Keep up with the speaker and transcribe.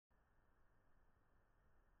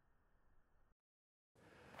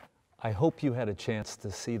I hope you had a chance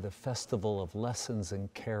to see the Festival of Lessons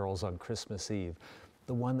and Carols on Christmas Eve,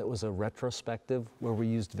 the one that was a retrospective where we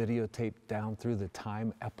used videotape down through the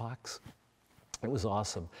time epochs. It was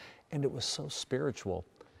awesome, and it was so spiritual,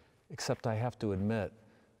 except I have to admit,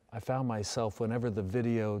 I found myself, whenever the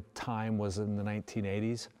video time was in the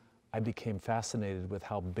 1980s, I became fascinated with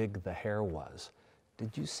how big the hair was.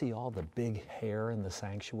 Did you see all the big hair in the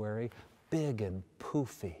sanctuary? Big and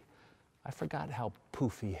poofy. I forgot how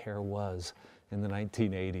poofy hair was in the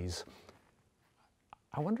 1980s.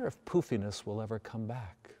 I wonder if poofiness will ever come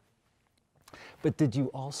back. But did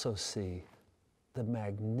you also see the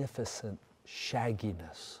magnificent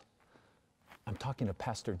shagginess? I'm talking to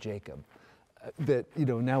Pastor Jacob, that,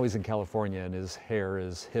 now he's in California and his hair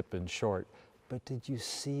is hip and short. But did you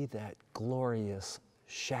see that glorious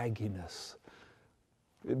shagginess?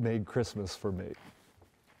 It made Christmas for me.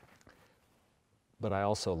 But I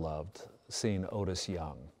also loved seeing Otis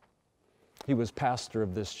Young. He was pastor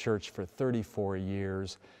of this church for 34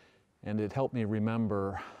 years, and it helped me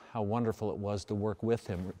remember how wonderful it was to work with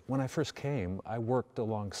him. When I first came, I worked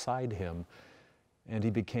alongside him, and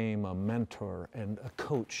he became a mentor and a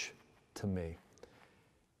coach to me.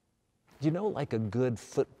 Like a good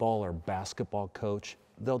football or basketball coach,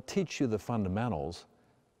 they'll teach you the fundamentals,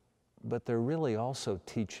 but they're really also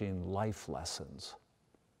teaching life lessons.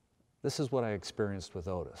 This is what I experienced with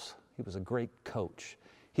Otis. He was a great coach.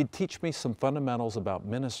 He'd teach me some fundamentals about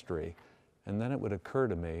ministry, and then it would occur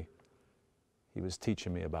to me he was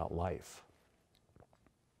teaching me about life.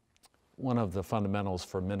 One of the fundamentals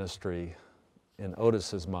for ministry in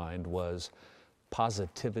Otis's mind was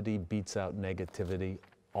positivity beats out negativity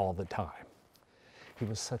all the time. He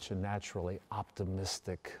was such a naturally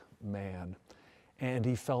optimistic man, and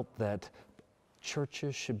he felt that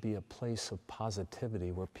churches should be a place of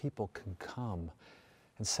positivity where people can come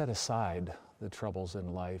and set aside the troubles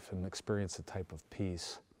in life and experience a type of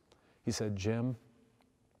peace. He said, Jim,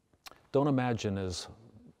 don't imagine as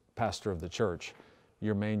pastor of the church,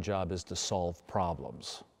 your main job is to solve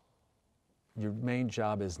problems. Your main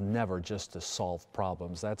job is never just to solve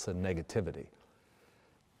problems. That's a negativity.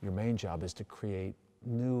 Your main job is to create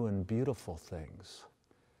new and beautiful things.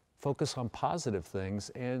 Focus on positive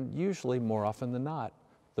things, and usually, more often than not,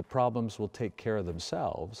 the problems will take care of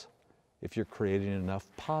themselves if you're creating enough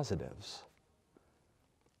positives.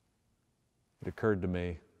 It occurred to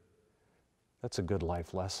me, that's a good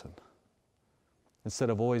life lesson.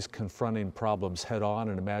 Instead of always confronting problems head on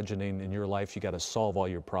and imagining in your life you got to solve all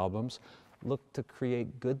your problems, look to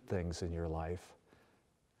create good things in your life.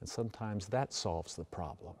 And sometimes that solves the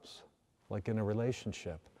problems. Like in a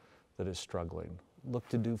relationship that is struggling, look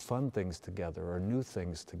to do fun things together or new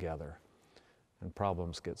things together, and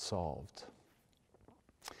problems get solved.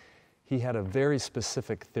 He had a very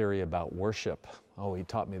specific theory about worship. Oh, he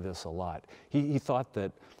taught me this a lot. He thought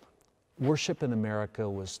that worship in America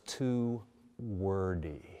was too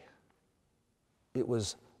wordy. It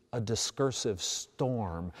was a discursive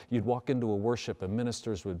storm. You'd walk into a worship and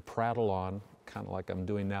ministers would prattle on, kind of like I'm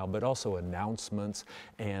doing now, but also announcements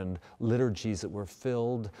and liturgies that were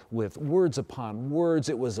filled with words upon words.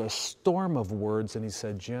 It was a storm of words, and he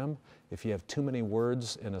said, Jim, if you have too many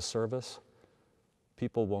words in a service,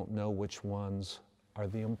 people won't know which ones are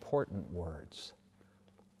the important words.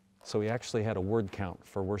 So he actually had a word count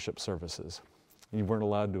for worship services. You weren't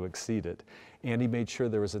allowed to exceed it. And he made sure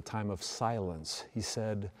there was a time of silence. He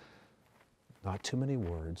said, not too many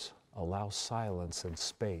words, allow silence and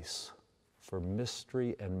space for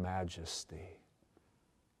mystery and majesty.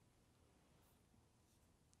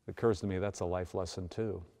 It occurs to me that's a life lesson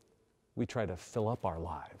too. We try to fill up our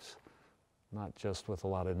lives, not just with a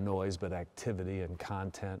lot of noise, but activity and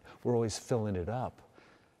content. We're always filling it up.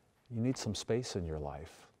 You need some space in your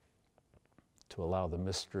life to allow the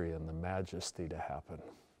mystery and the majesty to happen.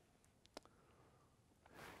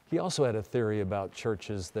 He also had a theory about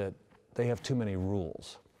churches that they have too many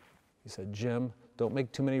rules. He said, Jim, don't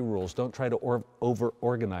make too many rules. Don't try to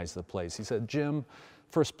over-organize the place. He said, Jim,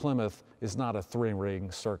 First-Plymouth is not a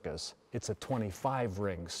 3-ring circus. It's a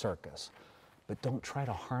 25-ring circus. But don't try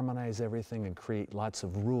to harmonize everything and create lots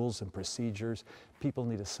of rules and procedures. People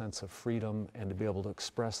need a sense of freedom and to be able to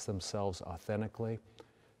express themselves authentically.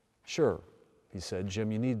 Sure, he said,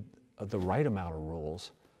 Jim, you need the right amount of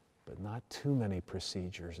rules, but not too many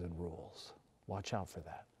procedures and rules. Watch out for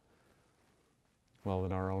that. Well,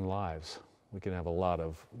 in our own lives, we can have a lot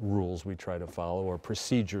of rules we try to follow or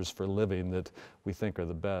procedures for living that we think are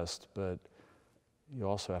the best, but you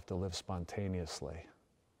also have to live spontaneously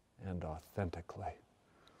and authentically.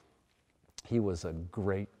 He was a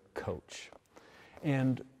great coach.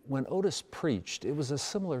 And when Otis preached, it was a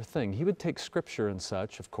similar thing. He would take scripture and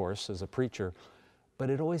such, of course, as a preacher, but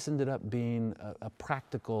it always ended up being a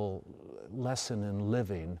practical lesson in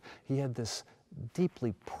living. He had this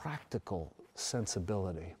deeply practical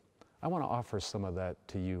sensibility. I want to offer some of that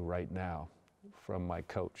to you right now from my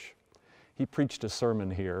coach. He preached a sermon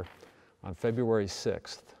here on February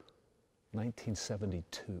 6th,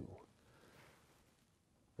 1972,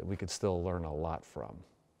 that we could still learn a lot from.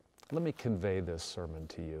 Let me convey this sermon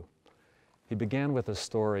to you. He began with a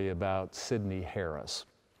story about Sidney Harris.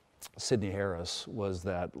 Sidney Harris was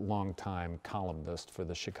that longtime columnist for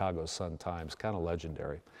the Chicago Sun-Times, kind of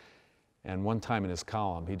legendary. And one time in his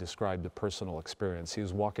column, he described a personal experience. He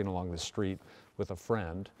was walking along the street with a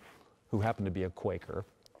friend who happened to be a Quaker,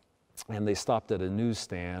 and they stopped at a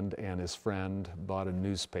newsstand, and his friend bought a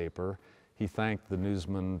newspaper. He thanked the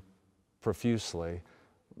newsman profusely,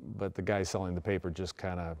 but the guy selling the paper just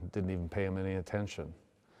kind of didn't even pay him any attention.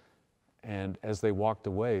 And as they walked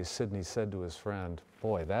away, Sidney said to his friend,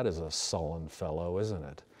 "Boy, that is a sullen fellow, isn't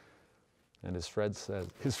it?" And his friend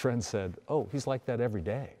said, "Oh, he's like that every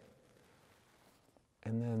day."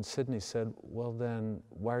 And then Sidney said, "Well then,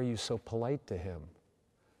 why are you so polite to him?"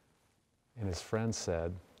 And his friend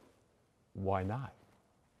said, "Why not?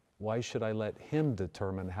 Why should I let him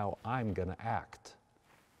determine how I'm going to act?"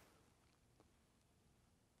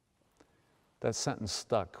 That sentence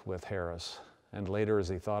stuck with Harris, and later as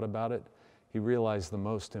he thought about it, he realized the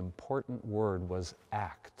most important word was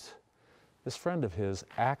act. This friend of his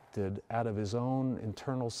acted out of his own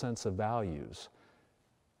internal sense of values,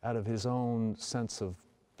 out of his own sense of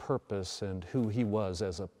purpose and who he was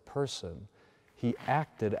as a person. He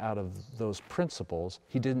acted out of those principles.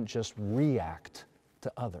 He didn't just react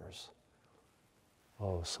to others.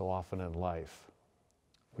 Oh, so often in life,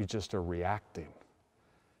 we just are reacting.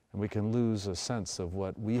 And we can lose a sense of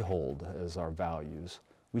what we hold as our values.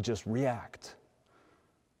 We just react.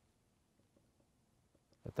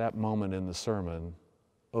 At that moment in the sermon,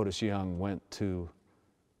 Otis Young went to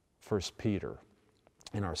First Peter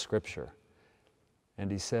in our scripture.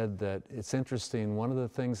 And he said that it's interesting, one of the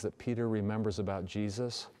things that Peter remembers about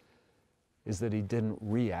Jesus is that he didn't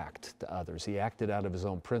react to others. He acted out of his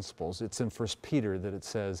own principles. It's in First Peter that it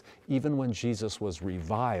says, even when Jesus was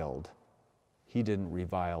reviled, he didn't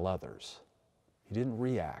revile others. He didn't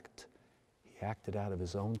react. He acted out of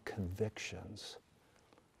his own convictions.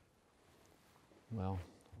 Well,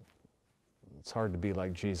 it's hard to be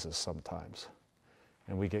like Jesus sometimes,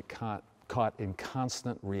 and we get caught in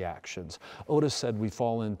constant reactions. Otis said we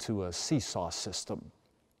fall into a seesaw system.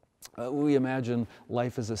 We imagine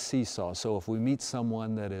life as a seesaw, so if we meet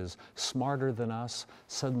someone that is smarter than us,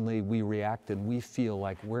 suddenly we react and we feel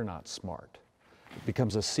like we're not smart. It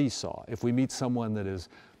becomes a seesaw. If we meet someone that is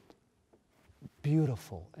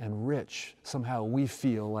beautiful and rich, somehow we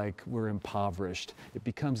feel like we're impoverished. It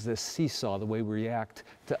becomes this seesaw, the way we react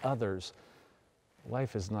to others.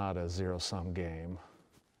 Life is not a zero-sum game.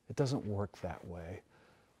 It doesn't work that way,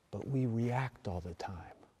 but we react all the time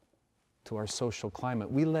to our social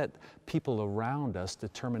climate. We let people around us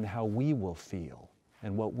determine how we will feel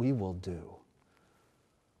and what we will do.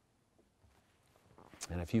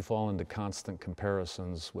 And if you fall into constant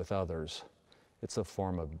comparisons with others, it's a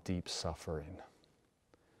form of deep suffering.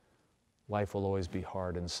 Life will always be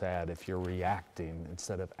hard and sad if you're reacting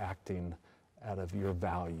instead of acting out of your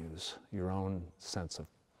values, your own sense of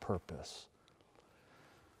purpose.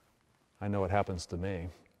 I know it happens to me.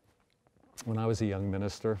 When I was a young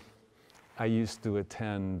minister, I used to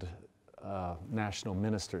attend a National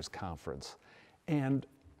Ministers Conference, and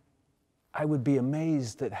I would be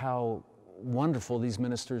amazed at how wonderful these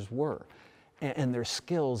ministers were, and their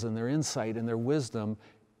skills and their insight and their wisdom,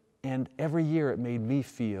 and every year it made me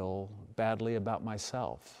feel badly about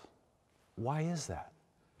myself. Why is that?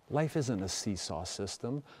 Life isn't a seesaw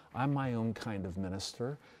system. I'm my own kind of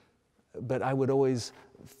minister, but I would always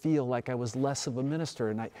feel like I was less of a minister,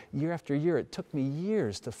 and year after year, it took me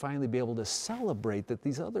years to finally be able to celebrate that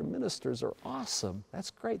these other ministers are awesome.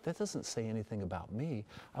 That's great. That doesn't say anything about me.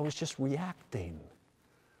 I was just reacting.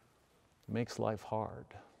 It makes life hard.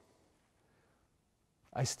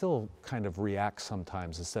 I still kind of react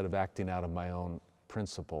sometimes instead of acting out of my own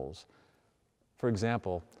principles. For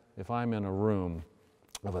example, if I'm in a room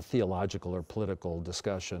of a theological or political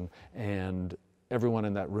discussion and everyone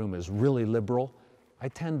in that room is really liberal, I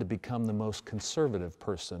tend to become the most conservative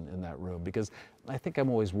person in that room because I think I'm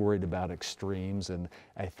always worried about extremes and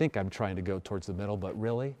I think I'm trying to go towards the middle, but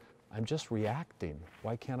really, I'm just reacting.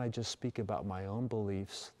 Why can't I just speak about my own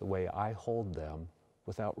beliefs the way I hold them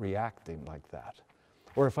without reacting like that?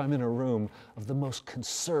 Or if I'm in a room of the most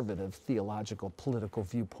conservative theological, political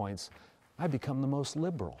viewpoints, I become the most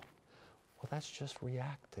liberal. Well, that's just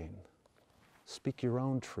reacting. Speak your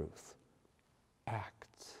own truth. Act.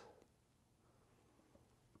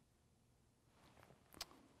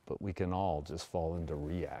 But we can all just fall into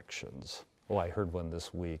reactions. Oh, I heard one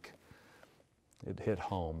this week. It hit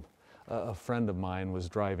home. A friend of mine was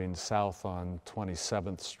driving south on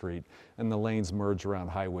 27th Street, and the lanes merge around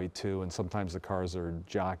Highway 2, and sometimes the cars are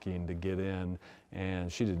jockeying to get in,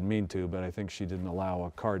 and she didn't mean to, but I think she didn't allow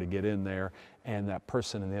a car to get in there, and that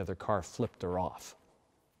person in the other car flipped her off.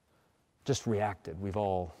 Just reacted. We've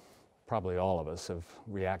all, probably all of us, have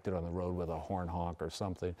reacted on the road with a horn honk or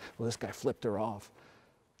something. Well, this guy flipped her off.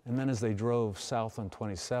 And then as they drove south on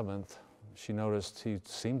 27th, she noticed he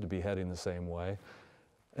seemed to be heading the same way.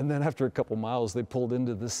 And then after a couple miles, they pulled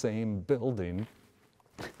into the same building.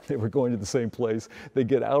 They were going to the same place. They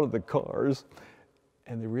get out of the cars,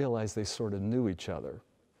 and they realized they sort of knew each other.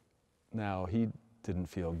 Now, he didn't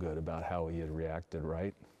feel good about how he had reacted,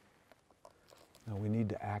 right? Now, we need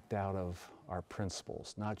to act out of our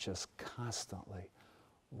principles, not just constantly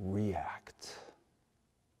react.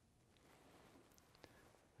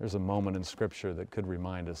 There's a moment in Scripture that could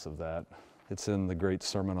remind us of that. It's in the great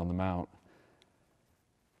Sermon on the Mount.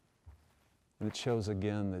 And it shows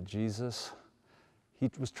again that Jesus,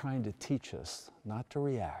 he was trying to teach us not to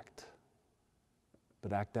react,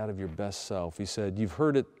 but act out of your best self. He said, you've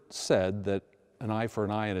heard it said that an eye for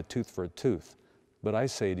an eye and a tooth for a tooth. But I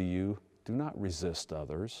say to you, do not resist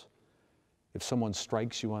others. If someone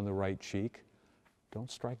strikes you on the right cheek,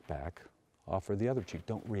 don't strike back. Offer the other cheek.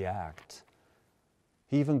 Don't react.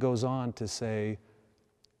 He even goes on to say,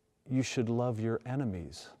 you should love your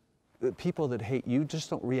enemies. The people that hate you, just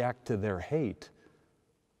don't react to their hate.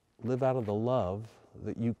 Live out of the love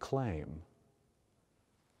that you claim.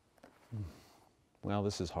 Well,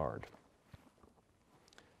 this is hard.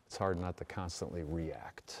 It's hard not to constantly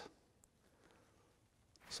react.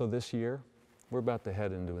 So this year, we're about to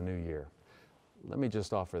head into a new year. Let me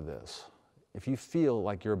just offer this. If you feel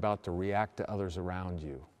like you're about to react to others around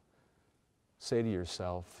you, say to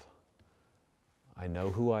yourself, I know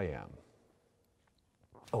who I am.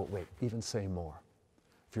 Oh, wait, even say more.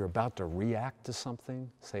 If you're about to react to something,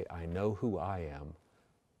 say, I know who I am,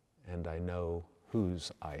 and I know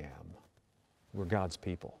whose I am. We're God's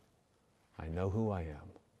people. I know who I am.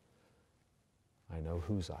 I know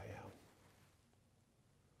whose I am.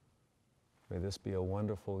 May this be a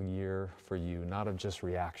wonderful year for you, not of just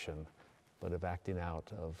reaction, but of acting out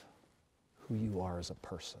of who you are as a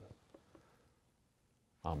person.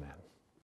 Amen.